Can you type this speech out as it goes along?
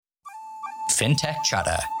FinTech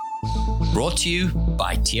Chatter. Brought to you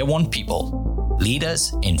by Tier 1 People,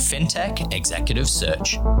 leaders in FinTech executive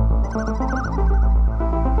search.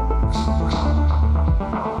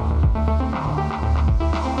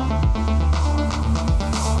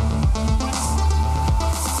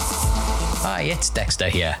 Hi, it's Dexter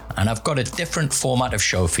here, and I've got a different format of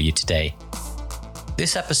show for you today.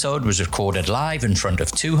 This episode was recorded live in front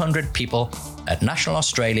of 200 people at National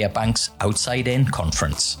Australia Bank's Outside In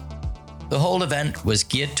conference. The whole event was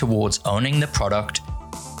geared towards owning the product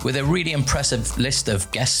with a really impressive list of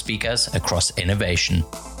guest speakers across innovation,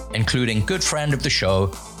 including good friend of the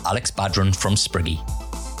show, Alex Badron from Spriggy.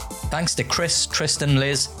 Thanks to Chris, Tristan,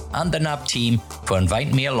 Liz, and the NAB team for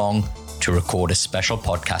inviting me along to record a special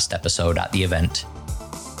podcast episode at the event.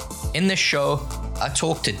 In this show, I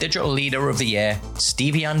talked to Digital Leader of the Year,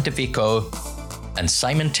 Stevie-Ann DeVico, and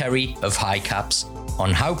Simon Terry of HiCaps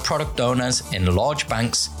on how product owners in large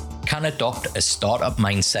banks can adopt a startup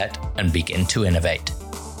mindset and begin to innovate.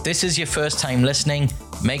 If this is your first time listening,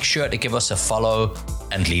 make sure to give us a follow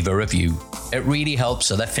and leave a review. It really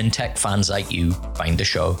helps other FinTech fans like you find the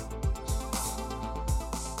show.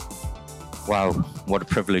 Wow, what a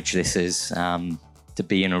privilege this is to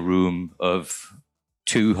be in a room of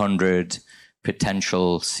 200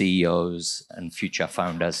 potential CEOs and future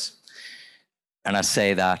founders. And I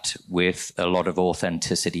say that with a lot of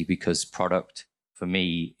authenticity because product, for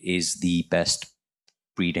me, is the best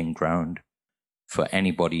breeding ground for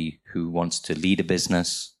anybody who wants to lead a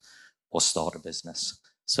business or start a business.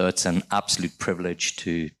 So it's an absolute privilege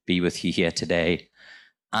to be with you here today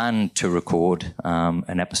and to record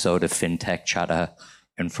an episode of FinTech Chatter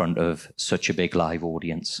in front of such a big live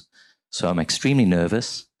audience. So I'm extremely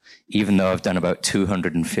nervous, even though I've done about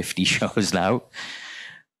 250 shows now.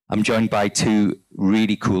 I'm joined by two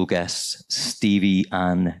really cool guests,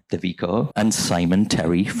 Stevie-Ann DeVico and Simon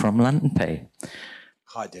Terry from LanternPay.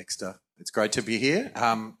 Hi, Dexter. It's great to be here.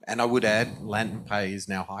 And I would add, LanternPay is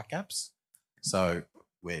now HiCaps. So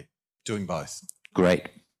we're doing both. Great.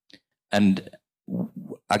 And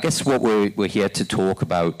I guess what we're here to talk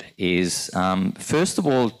about is, first of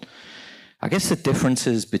all, I guess the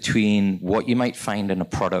differences between what you might find in a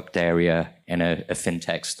product area in a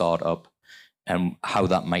FinTech startup and how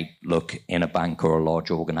that might look in a bank or a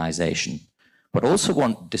large organization. But also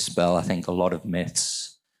want to dispel, I think, a lot of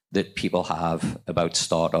myths that people have about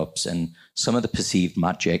startups and some of the perceived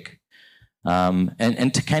magic,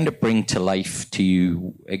 and to kind of bring to life to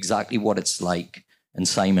you exactly what it's like, and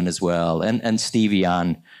Simon as well, and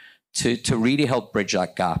Stevie-Ann, to really help bridge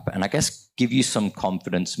that gap. And I guess give you some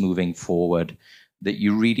confidence moving forward that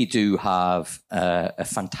you really do have a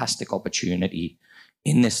fantastic opportunity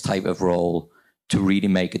in this type of role to really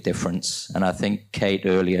make a difference. And I think Kate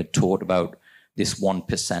earlier talked about this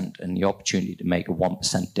 1% and the opportunity to make a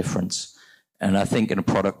 1% difference. And I think in a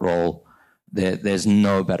product role, there's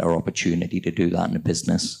no better opportunity to do that in a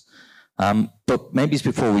business. But maybe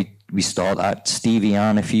before we start that,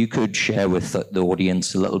 Stevie-Ann, if you could share with the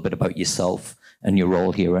audience a little bit about yourself and your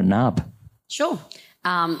role here at NAB. Sure.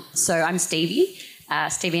 So I'm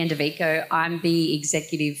Stevie-Ann DeVico. I'm the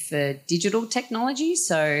executive for digital technology.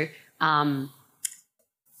 So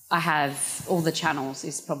I have all the channels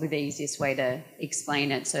is probably the easiest way to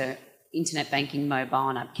explain it. So internet banking,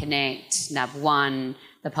 mobile, NAB Connect, NAB One,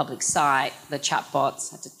 the public site, the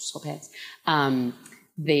chatbots, I had to swap heads,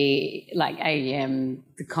 the AEM,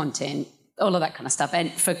 the content, all of that kind of stuff,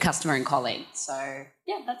 and for customer and colleague. So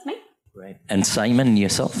yeah, that's me. Great. And Simon,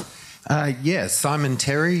 yourself? Simon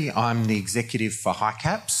Terry. I'm the executive for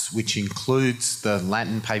HiCaps, which includes the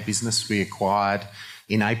LanternPay business we acquired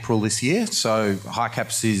in April this year. So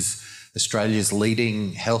HiCaps is Australia's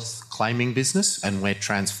leading health claiming business, and we're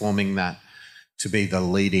transforming that to be the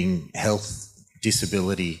leading health,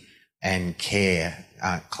 disability and care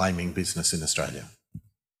claiming business in Australia.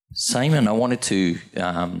 Simon, I wanted to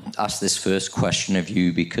ask this first question of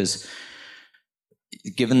you because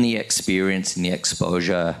given the experience and the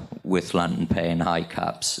exposure with LanternPay and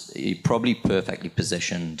HiCaps, you're probably perfectly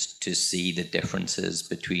positioned to see the differences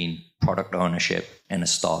between product ownership in a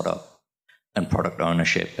startup and product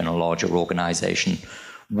ownership in a larger organization.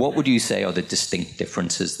 What would you say are the distinct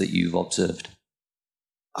differences that you've observed?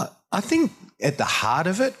 I think at the heart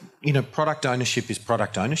of it, product ownership is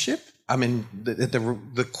product ownership. I mean,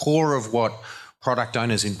 the core of what product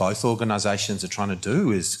owners in both organisations are trying to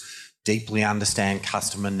do is deeply understand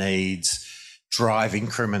customer needs, drive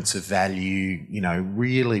increments of value,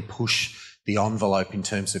 really push the envelope in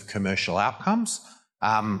terms of commercial outcomes.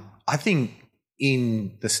 I think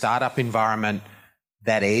in the startup environment,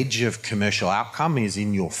 that edge of commercial outcome is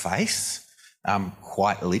in your face.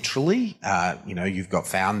 quite literally. You've got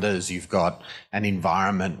founders, you've got an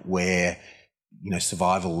environment where,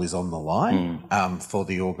 survival is on the line for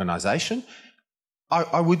the organisation.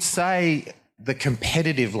 I would say the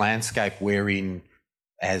competitive landscape we're in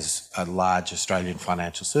as a large Australian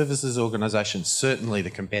financial services organisation, certainly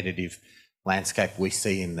the competitive landscape we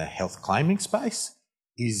see in the health claiming space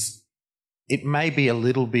it may be a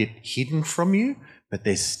little bit hidden from you, but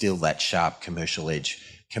there's still that sharp commercial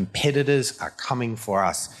edge. Competitors are coming for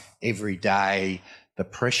us every day. The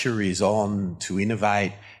pressure is on to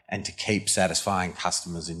innovate and to keep satisfying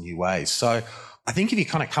customers in new ways. So I think if you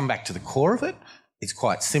kind of come back to the core of it, it's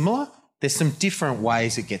quite similar. There's some different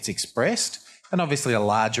ways it gets expressed. And obviously a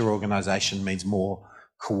larger organisation means more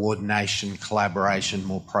coordination, collaboration,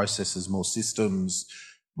 more processes, more systems,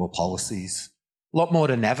 more policies. A lot more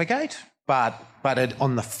to navigate. But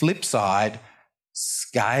on the flip side,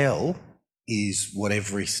 scale is what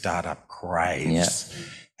every startup craves. Yeah.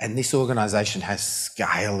 And this organisation has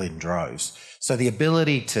scale in droves. So the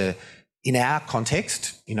ability to, in our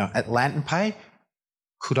context, at LanternPay,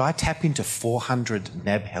 could I tap into 400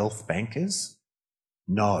 NAB Health bankers?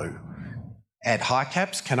 No. At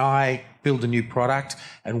HighCaps, can I build a new product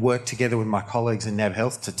and work together with my colleagues in NAB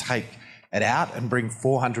Health to take it out and bring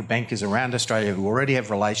 400 bankers around Australia who already have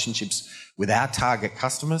relationships with our target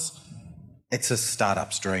customers? It's a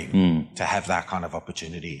startup's dream to have that kind of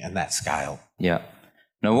opportunity and that scale. Yeah.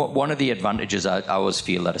 Now, one of the advantages I always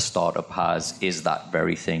feel that a startup has is that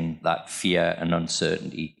very thing, that fear and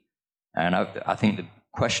uncertainty. And I think the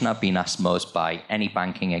question I've been asked most by any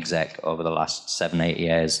banking exec over the last 7-8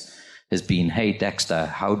 years has been, hey, Dexter,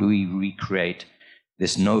 how do we recreate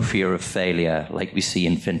this no fear of failure like we see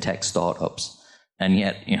in fintech startups? And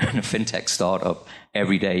yet, in a fintech startup,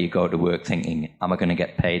 every day you go to work thinking, am I going to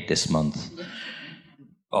get paid this month?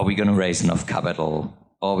 Are we going to raise enough capital?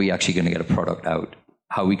 Are we actually going to get a product out?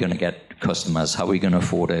 How are we going to get customers? How are we going to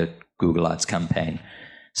afford a Google Ads campaign?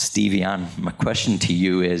 Stevie Ann, my question to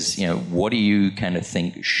you is, what do you kind of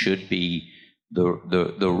think should be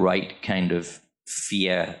the right kind of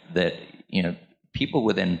fear that, people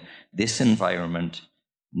within this environment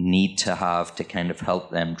need to have to kind of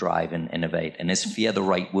help them drive and innovate? And is fear the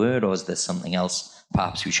right word, or is there something else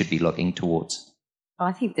perhaps we should be looking towards?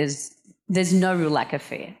 I think there's no real lack of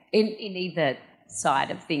fear in either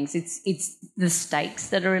side of things. It's the stakes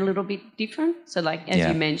that are a little bit different. So like, as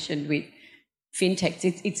you mentioned with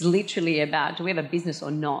fintechs, it's literally about, do we have a business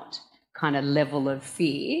or not kind of level of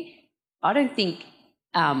fear. I don't think,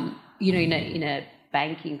 in a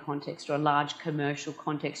banking context or a large commercial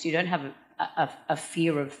context, you don't have a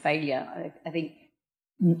fear of failure. I think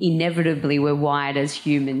inevitably we're wired as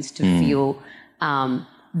humans to feel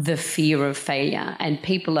the fear of failure, and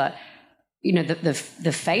people are,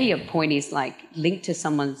 the failure point is like linked to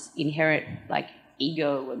someone's inherent like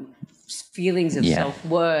ego and feelings of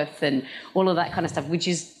self-worth and all of that kind of stuff, which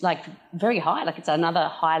is like very high. Like it's another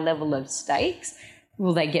high level of stakes.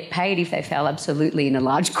 Will they get paid if they fail? Absolutely. In a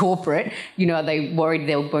large corporate, are they worried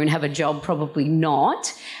they won't have a job? Probably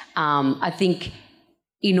not. I think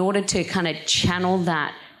in order to kind of channel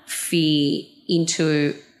that fear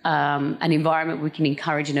into an environment where we can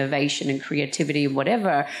encourage innovation and creativity and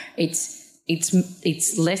whatever,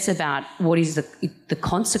 it's less about what is the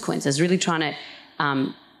consequences. Really trying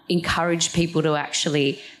to encourage people to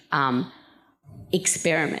actually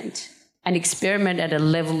experiment at a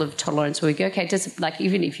level of tolerance where we go, okay, just like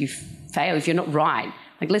even if you fail, if you're not right,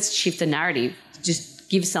 like let's shift the narrative, just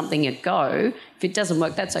give something a go. If it doesn't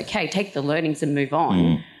work, that's okay. Take the learnings and move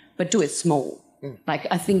on, but do it small. Like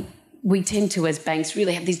I think we tend to, as banks,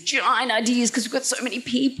 really have these giant ideas because we've got so many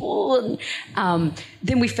people, and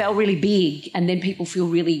then we fail really big, and then people feel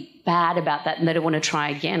really bad about that and they don't want to try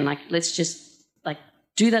again. Like let's just like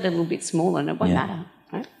do that a little bit smaller and it won't matter,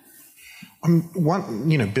 right?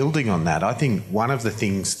 Building on that, I think one of the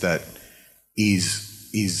things that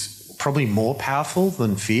is probably more powerful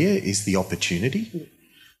than fear is the opportunity.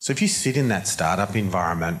 So if you sit in that startup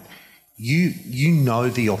environment, you know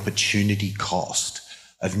the opportunity cost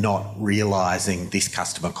of not realising this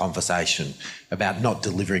customer conversation, about not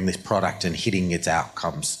delivering this product and hitting its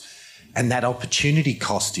outcomes. And that opportunity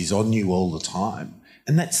cost is on you all the time.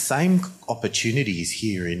 And that same opportunity is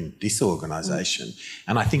here in this organisation.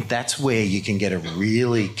 And I think that's where you can get a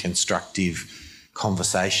really constructive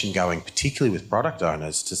conversation going, particularly with product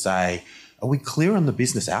owners, to say, are we clear on the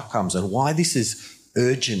business outcomes and why this is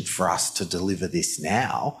urgent for us to deliver this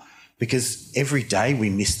now? Because every day we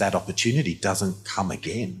miss that opportunity doesn't come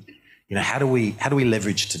again. How do we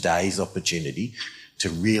leverage today's opportunity to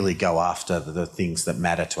really go after the things that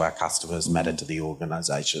matter to our customers, matter to the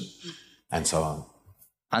organisation, and so on?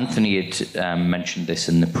 Anthony had mentioned this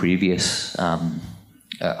in the previous,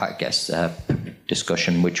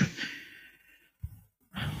 discussion, which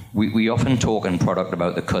we often talk in product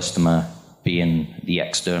about the customer being the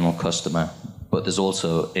external customer, but there's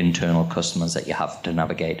also internal customers that you have to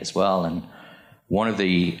navigate as well. And one of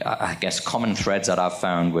the, common threads that I've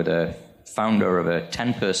found with a founder of a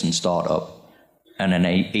 10-person startup and an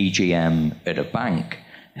AGM at a bank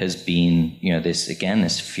has been,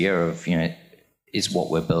 this fear of, is what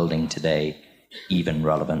we're building today even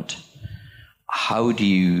relevant? How do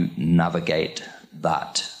you navigate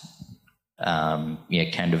that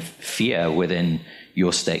kind of fear within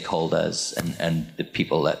your stakeholders and the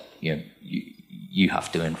people that you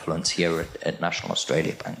have to influence here at National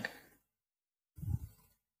Australia Bank?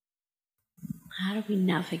 How do we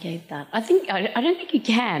navigate that? I don't think you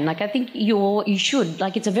can. I think you should.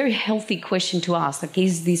 It's a very healthy question to ask.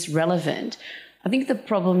 Is this relevant? I think the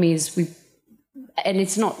problem is and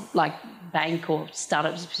it's not bank or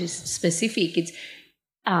startup specific. It's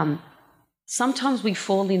sometimes we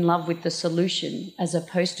fall in love with the solution as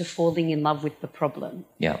opposed to falling in love with the problem.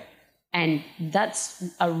 Yeah. And that's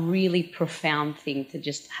a really profound thing to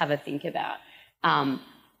just have a think about.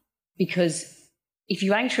 Because if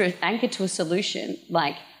you anchor to a solution,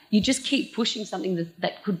 you just keep pushing something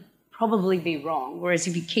that could probably be wrong. Whereas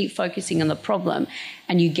if you keep focusing on the problem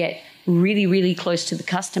and you get really, really close to the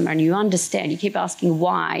customer and you understand, you keep asking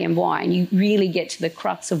why, and you really get to the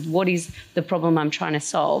crux of what is the problem I'm trying to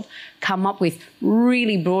solve, come up with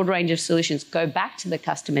really broad range of solutions, go back to the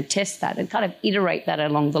customer, test that, and kind of iterate that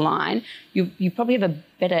along the line, you probably have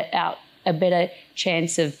a better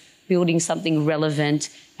chance of building something relevant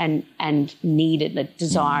and needed,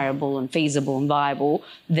 desirable and feasible and viable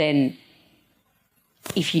than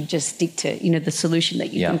if you just stick to the solution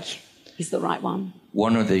that you think is the right one.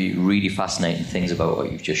 One of the really fascinating things about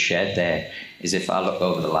what you've just shared there is if I look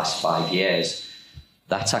over the last 5 years,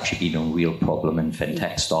 that's actually been a real problem in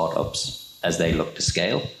fintech startups as they look to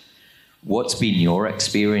scale. What's been your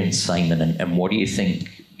experience, Simon, and what do you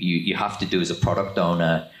think you have to do as a product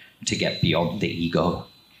owner to get beyond the ego?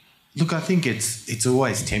 Look, I think it's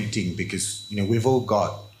always tempting because, we've all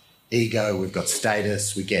got ego, we've got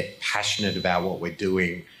status, we get passionate about what we're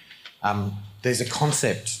doing. There's a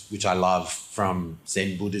concept which I love from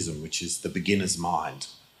Zen Buddhism, which is the beginner's mind.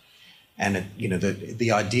 And,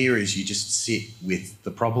 the idea is you just sit with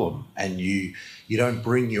the problem and you don't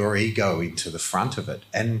bring your ego into the front of it.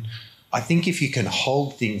 And I think if you can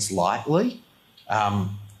hold things lightly,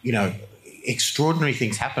 extraordinary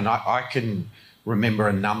things happen. I can remember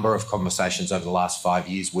a number of conversations over the last 5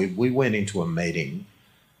 years where we went into a meeting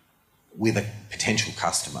with a potential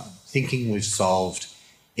customer thinking we've solved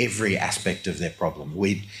every aspect of their problem.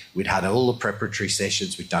 We'd had all the preparatory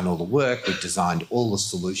sessions, we'd done all the work, we'd designed all the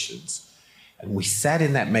solutions. And we sat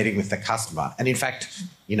in that meeting with the customer. And in fact,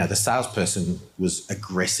 the salesperson was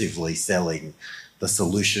aggressively selling the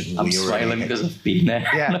solution. I'm smiling because I've been there.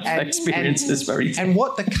 Yeah, and I've experienced this very thing. And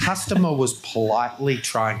what the customer was politely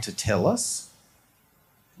trying to tell us,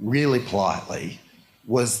 really politely,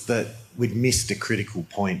 was that we'd missed a critical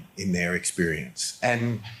point in their experience.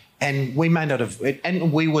 And we may not have,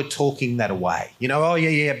 and we were talking that away.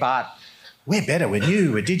 But we're better, we're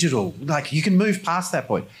new, we're digital. You can move past that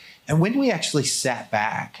point. And when we actually sat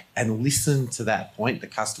back and listened to that point the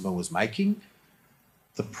customer was making,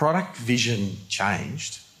 the product vision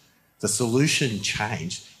changed, the solution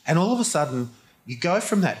changed, and all of a sudden you go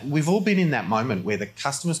from that. We've all been in that moment where the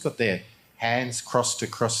customer's got their hands crossed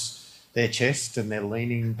across their chest and they're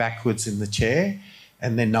leaning backwards in the chair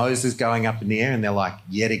and their nose is going up in the air and they're like,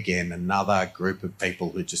 yet again, another group of people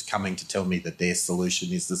who are just coming to tell me that their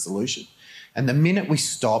solution is the solution. And the minute we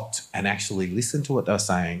stopped and actually listened to what they were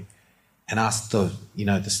saying and asked the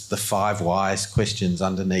 5 whys questions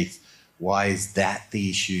underneath, why is that the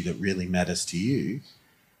issue that really matters to you?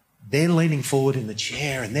 They're leaning forward in the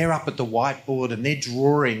chair and they're up at the whiteboard and they're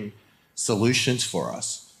drawing solutions for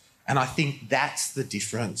us. And I think that's the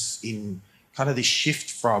difference in kind of this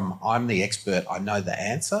shift from I'm the expert, I know the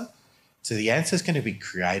answer, to the answer is going to be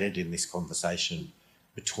created in this conversation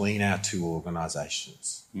between our two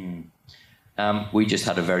organisations. We just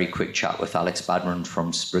had a very quick chat with Alex Badman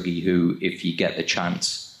from Spriggy, who, if you get the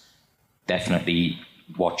chance, definitely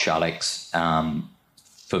watch Alex.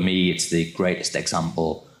 For me, it's the greatest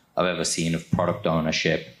example I've ever seen of product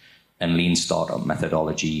ownership and lean startup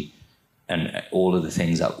methodology and all of the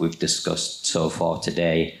things that we've discussed so far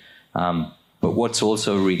today. But what's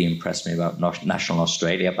also really impressed me about National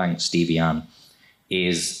Australia Bank, Stevie Ann,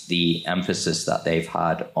 is the emphasis that they've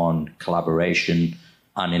had on collaboration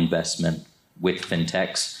and investment with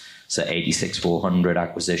fintechs. So 86400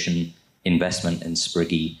 acquisition investment in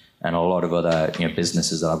Spriggy and a lot of other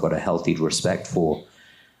businesses that I've got a healthy respect for.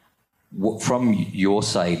 From your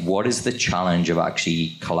side, what is the challenge of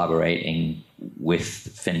actually collaborating with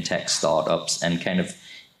fintech startups and kind of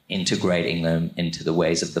integrating them into the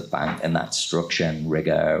ways of the bank and that structure and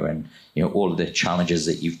rigor and all of the challenges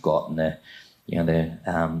that you've got and the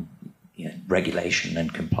regulation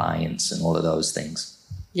and compliance and all of those things?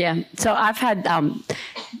 Yeah, so I've had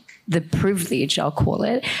the privilege, I'll call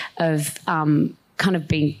it, of kind of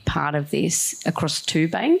being part of this across two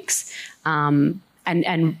banks. And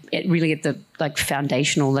it really at the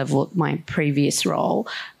foundational level at my previous role,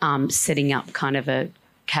 setting up kind of a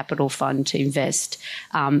capital fund to invest.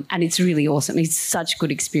 And it's really awesome. It's such a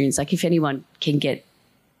good experience. Like if anyone can get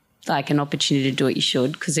an opportunity to do it, you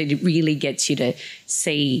should, because it really gets you to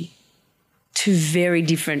see two very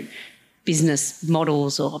different business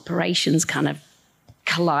models or operations kind of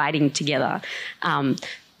colliding together.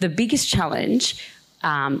 The biggest challenge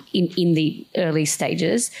in the early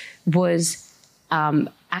stages was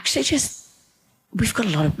actually just we've got a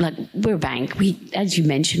lot of we're a bank. As you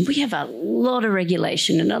mentioned, we have a lot of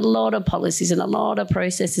regulation and a lot of policies and a lot of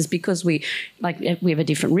processes because we have a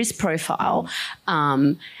different risk profile.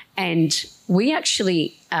 And we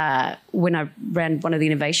actually, when I ran one of the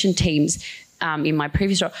innovation teams in my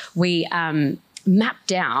previous role, we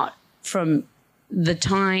mapped out from the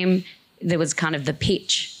time there was kind of the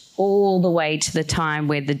pitch all the way to the time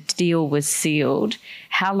where the deal was sealed,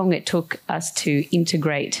 how long it took us to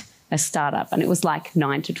integrate a startup. And it was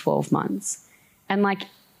 9 to 12 months. And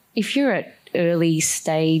if you're at early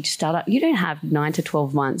stage startup, you don't have 9 to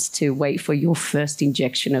 12 months to wait for your first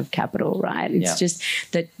injection of capital, right? It's just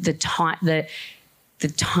that the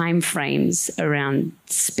time frames around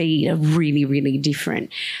speed are really, really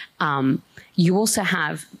different. You also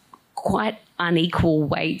have quite unequal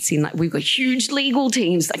weights in we've got huge legal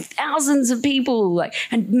teams, thousands of people,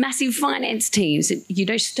 and massive finance teams. You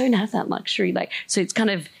just don't have that luxury. So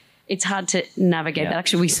it's hard to navigate that.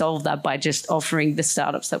 Actually, we solved that by just offering the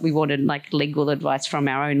startups that we wanted legal advice from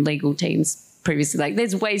our own legal teams previously.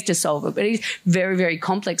 There's ways to solve it, but it's very, very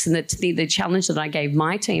complex. And the challenge that I gave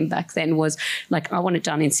my team back then was I want it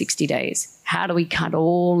done in 60 days. How do we cut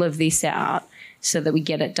all of this out so that we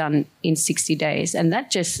get it done in 60 days? And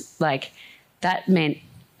that just that meant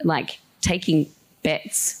taking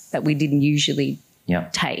bets that we didn't usually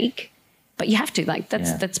take, but you have to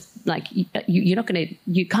that's you're not going to,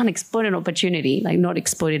 you can't exploit an opportunity, not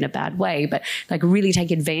exploit in a bad way, but really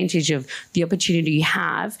take advantage of the opportunity you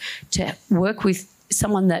have to work with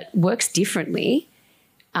someone that works differently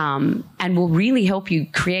and will really help you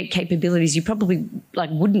create capabilities you probably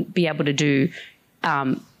wouldn't be able to do.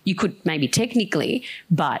 You could maybe technically,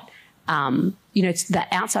 but it's that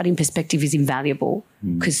outside-in perspective is invaluable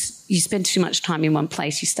because you spend too much time in one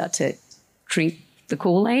place, you start to drink the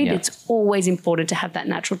Kool-Aid. Yeah. It's always important to have that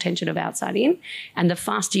natural tension of outside in, and the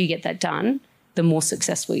faster you get that done, the more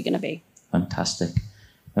successful you're going to be. Fantastic.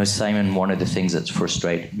 Now, Simon, one of the things that's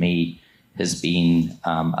frustrated me has been,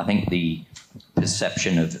 I think, the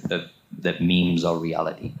perception of that memes are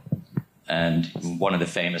reality. And one of the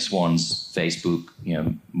famous ones, Facebook,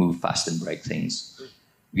 move fast and break things.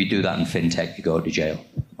 If you do that in fintech, you go to jail,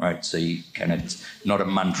 right? So it's not a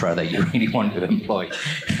mantra that you really want to employ.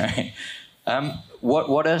 Right?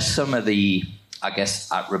 What are some of the,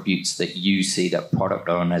 attributes that you see that product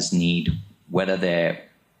owners need, whether they're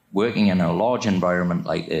working in a large environment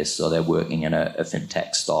like this or they're working in a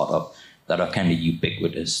fintech startup, that are kind of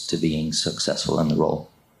ubiquitous to being successful in the role?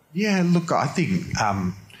 Yeah, look, I think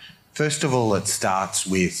first of all, it starts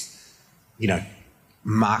with,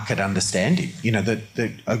 market understanding.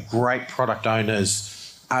 Great product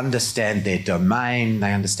owners understand their domain,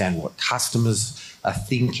 they understand what customers are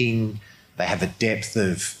thinking, they have a depth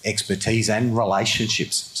of expertise and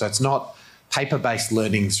relationships. So it's not paper-based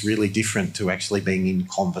learning is really different to actually being in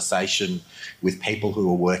conversation with people who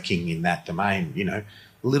are working in that domain. A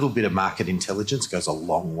little bit of market intelligence goes a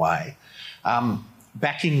long way.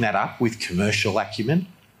 Backing that up with commercial acumen,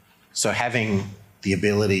 so having the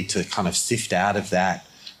ability to kind of sift out of that,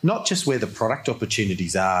 not just where the product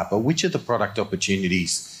opportunities are, but which are the product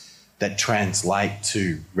opportunities that translate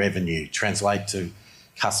to revenue, translate to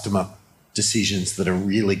customer decisions that are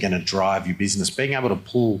really going to drive your business. Being able to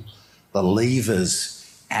pull the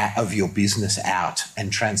levers of your business out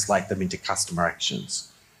and translate them into customer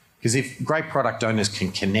actions. Because if great product owners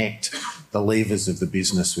can connect the levers of the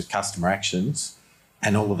business with customer actions,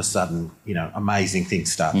 and all of a sudden, amazing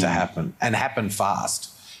things start to happen, and happen fast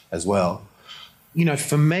as well.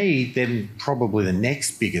 For me, then probably the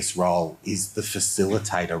next biggest role is the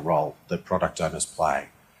facilitator role that product owners play.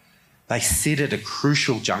 they sit at a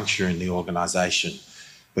crucial juncture in the organisation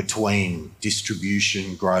between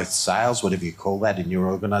distribution, growth, sales, whatever you call that in your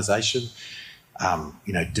organisation,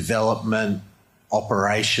 development,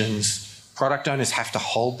 operations. Product owners have to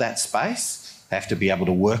hold that space. They have to be able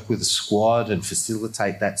to work with a squad and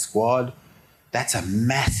facilitate that squad. That's a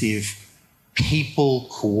massive people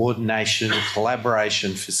coordination,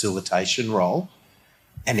 collaboration, facilitation role.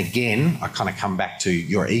 And again, I kind of come back to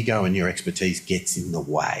your ego and your expertise gets in the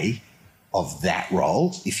way of that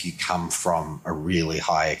role if you come from a really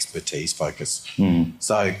high expertise focus.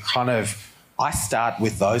 So I start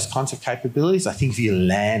with those kinds of capabilities. I think if you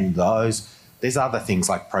land those, there's other things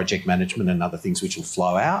like project management and other things which will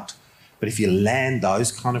flow out. But if you land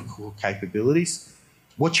those kind of core capabilities,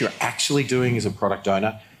 what you're actually doing as a product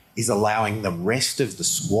owner is allowing the rest of the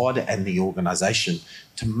squad and the organisation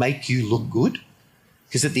to make you look good.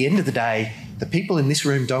 Because at the end of the day, the people in this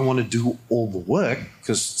room don't want to do all the work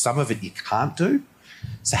because some of it you can't do.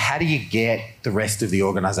 So how do you get the rest of the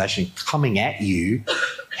organisation coming at you,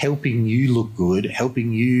 helping you look good,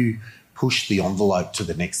 helping you push the envelope to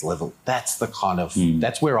the next level? That's the kind of,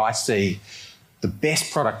 that's where I see the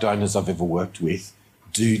best product owners I've ever worked with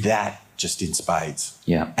do that just in spades.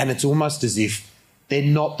 Yeah. And it's almost as if they're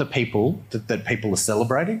not the people that people are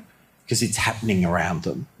celebrating because it's happening around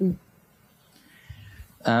them.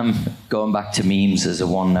 Going back to memes as a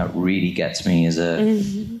one that really gets me as a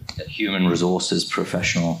human resources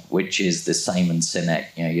professional, which is the Simon Sinek,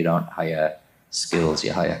 you don't hire skills,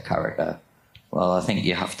 you hire character. Well, I think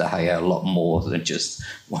you have to hire a lot more than just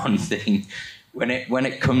one thing. When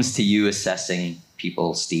it comes to you assessing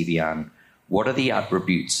people, Stevie Ann, what are the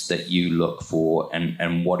attributes that you look for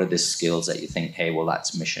and what are the skills that you think, hey, well,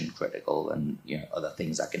 that's mission critical and other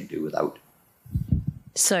things I can do without?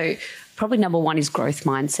 So probably number one is growth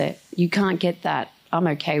mindset. You can't get that. I'm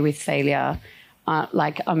okay with failure.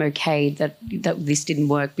 I'm okay that this didn't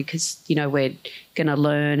work because, we're going to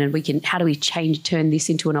learn and how do we turn this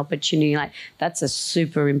into an opportunity? That's a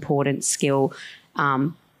super important skill,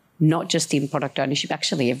 not just in product ownership,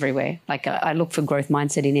 actually everywhere. I look for growth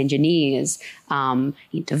mindset in engineers,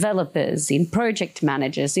 in developers, in project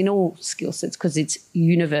managers, in all skill sets because it's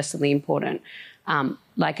universally important.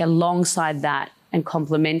 Alongside that, and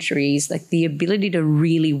complementary is the ability to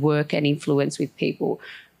really work and influence with people,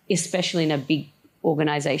 especially in a big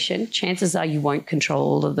organisation. Chances are you won't control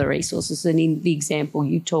all of the resources. And in the example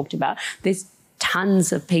you talked about, there's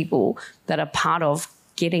tons of people that are part of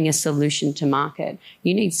getting a solution to market.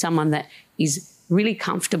 You need someone that is really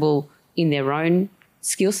comfortable in their own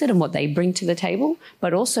skill set and what they bring to the table,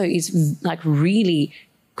 but also is really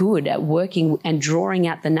good at working and drawing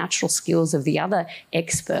out the natural skills of the other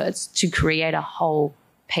experts to create a whole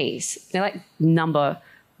piece. They're number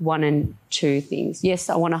one and two things. Yes,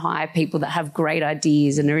 I want to hire people that have great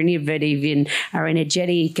ideas and are innovative and are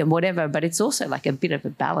energetic and whatever, but it's also a bit of a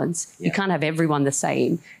balance. Yeah. You can't have everyone the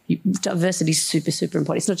same. Diversity is super, super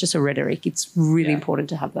important. It's not just a rhetoric. It's really important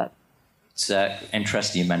to have that. It's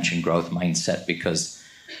interesting you mentioned growth mindset because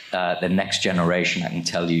the next generation, I can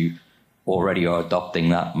tell you, already are adopting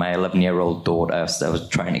that. My 11-year-old daughter, I was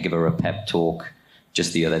trying to give her a pep talk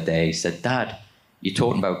just the other day, said, Dad, you're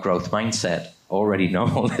talking about growth mindset. I already know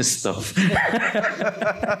all this stuff.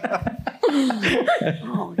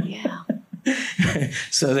 Oh, yeah.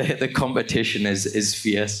 So the competition is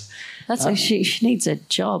fierce. That's why she needs a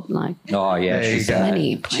job. Oh, yeah.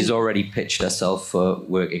 She's already pitched herself for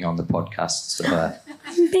working on the podcast. So,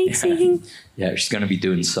 amazing. Yeah, she's going to be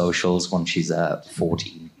doing socials when she's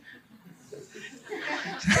 14.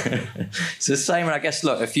 So Simon, I guess,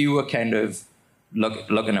 look, if you were kind of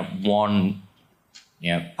looking at one,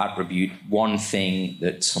 attribute, one thing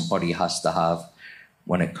that somebody has to have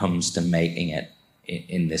when it comes to making it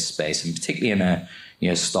in this space, and particularly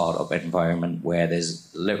in a startup environment where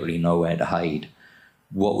there's literally nowhere to hide,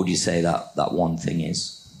 what would you say that one thing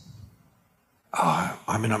is?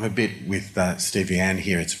 I'm a bit with Stevie Ann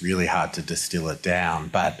here. It's really hard to distill it down,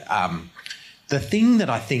 but the thing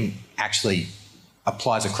that I think actually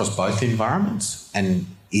applies across both environments and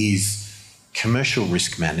is commercial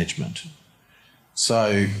risk management.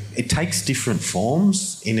 So it takes different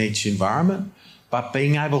forms in each environment, but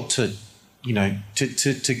being able to,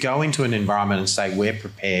 to go into an environment and say we're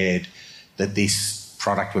prepared that this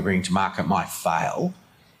product we're bringing to market might fail,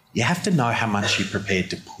 you have to know how much you're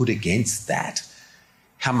prepared to put against that,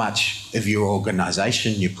 how much of your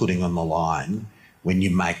organisation you're putting on the line when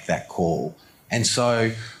you make that call. And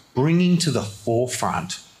so bringing to the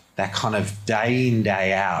forefront that kind of day in,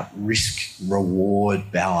 day out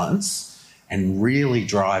risk-reward balance and really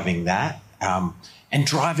driving that and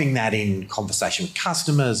driving that in conversation with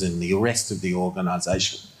customers and the rest of the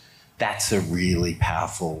organisation, that's a really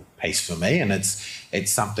powerful piece for me. And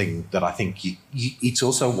it's something that I think it's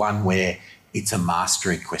also one where it's a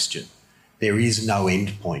mastery question. There is no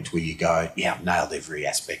end point where you go, yeah, I've nailed every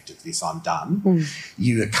aspect of this, I'm done.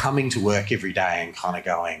 You are coming to work every day and kind of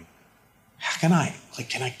going, how can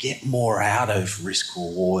I get more out of risk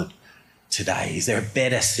reward today? Is there a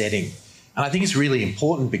better setting? And I think it's really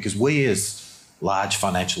important because we as large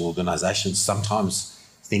financial organisations sometimes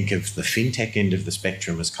think of the fintech end of the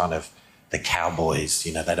spectrum as kind of the cowboys.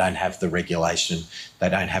 You know, they don't have the regulation, they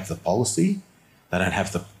don't have the policy, they don't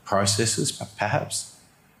have the processes perhaps.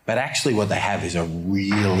 But actually what they have is a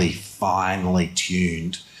really finely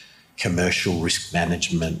tuned commercial risk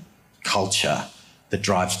management culture that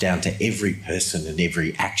drives down to every person and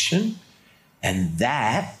every action. And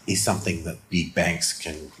that is something that big banks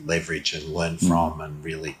can leverage and learn from and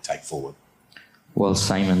really take forward. Well,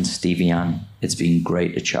 Simon, Stevie Ann, it's been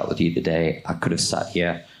great to chat with you today. I could have sat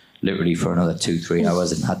here literally for another 2-3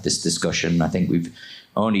 hours and had this discussion. I think we've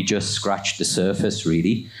only just scratched the surface,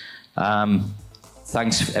 really.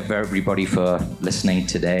 Thanks everybody for listening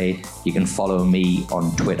today. You can follow me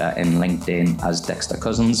on Twitter and LinkedIn as Dexter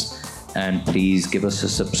Cousins. And please give us a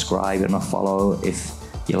subscribe and a follow if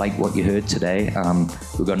you like what you heard today.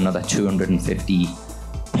 We've got another 250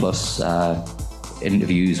 plus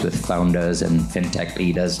interviews with founders and fintech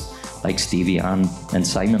leaders like Stevie Ann and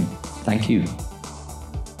Simon. Thank you.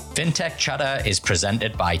 Fintech Chatter is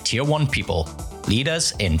presented by Tier 1 People,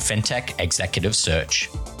 leaders in fintech executive search.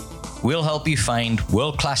 We'll help you find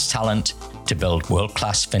world-class talent to build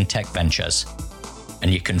world-class fintech ventures.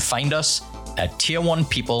 And you can find us at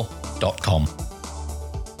tier1people.com.